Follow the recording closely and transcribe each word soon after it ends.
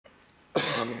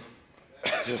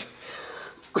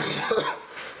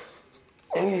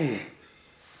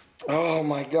Oh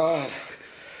my God,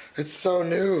 it's so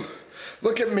new.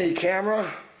 Look at me,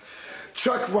 camera.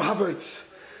 Chuck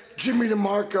Roberts, Jimmy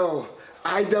DeMarco,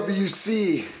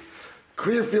 IWC,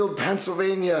 Clearfield,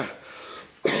 Pennsylvania.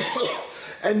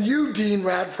 And you, Dean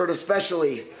Radford,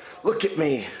 especially. Look at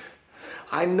me.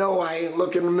 I know I ain't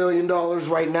looking $1 million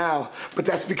right now, but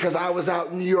that's because I was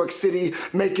out in New York City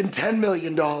making $10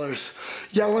 million.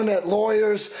 Yelling at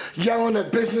lawyers, yelling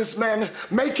at businessmen,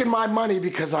 making my money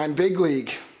because I'm big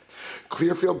league.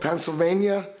 Clearfield,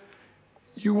 Pennsylvania,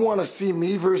 you want to see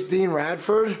me versus Dean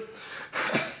Radford?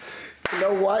 You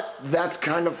know what? That's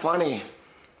kind of funny.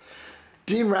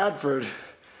 Dean Radford,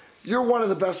 you're one of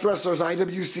the best wrestlers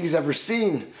IWC's ever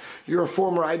seen. You're a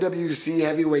former IWC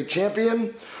heavyweight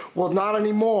champion. Well, not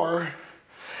anymore,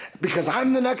 because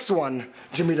I'm the next one,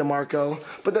 Jimmy DeMarco.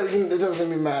 But it doesn't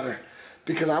even matter,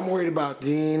 because I'm worried about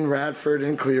Dean Radford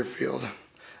and Clearfield.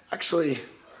 Actually,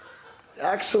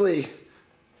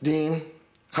 Dean,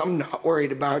 I'm not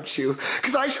worried about you,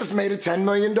 because I just made a $10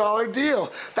 million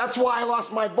deal. That's why I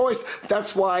lost my voice.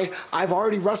 That's why I've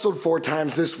already wrestled 4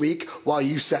 times this week while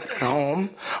you sat at home.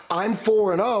 I'm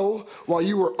 4-0 while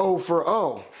you were 0 for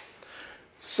 0.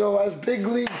 So as Big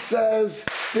League says,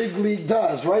 Big League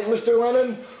does. Right, Mr.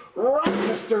 Lennon? Right,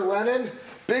 Mr. Lennon?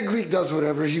 Big League does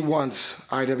whatever he wants,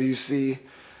 IWC.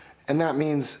 And that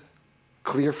means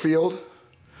Clearfield,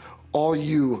 all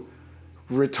you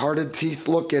retarded teeth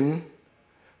looking,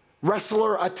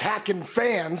 wrestler attacking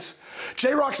fans.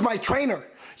 J-Rock's my trainer.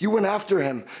 You went after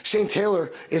him. Shane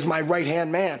Taylor is my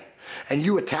right-hand man. And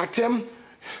you attacked him?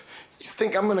 You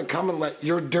think I'm gonna come and let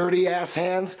your dirty ass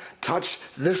hands touch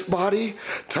this body?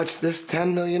 Touch this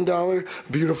 $10 million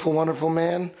beautiful, wonderful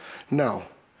man? No.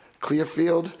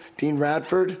 Clearfield, Dean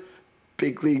Radford,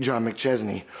 Big League John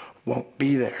McChesney won't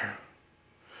be there.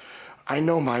 I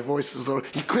know my voice is a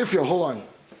little... Clearfield, hold on.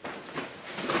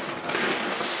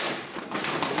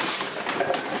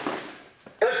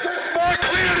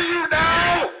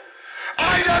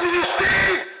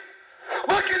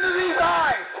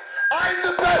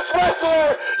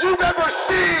 Wrestler you've ever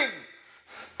seen.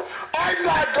 I'm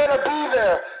not gonna be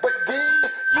there, but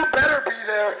Dean, you better be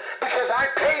there because I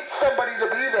paid somebody to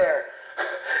be there.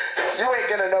 You ain't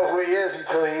gonna know who he is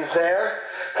until he's there,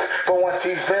 but once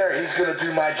he's there, he's gonna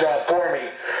do my job for me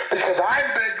because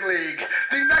I'm Big League,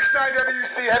 the next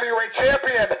IWC heavyweight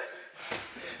champion.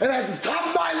 And at the top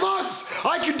of my lungs,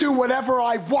 I can do whatever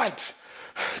I want.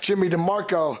 Jimmy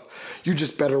DeMarco, you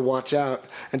just better watch out.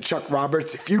 And Chuck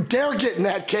Roberts, if you dare get in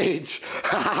that cage,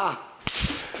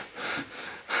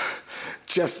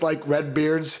 just like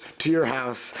Redbeard's to your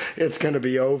house, it's gonna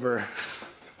be over.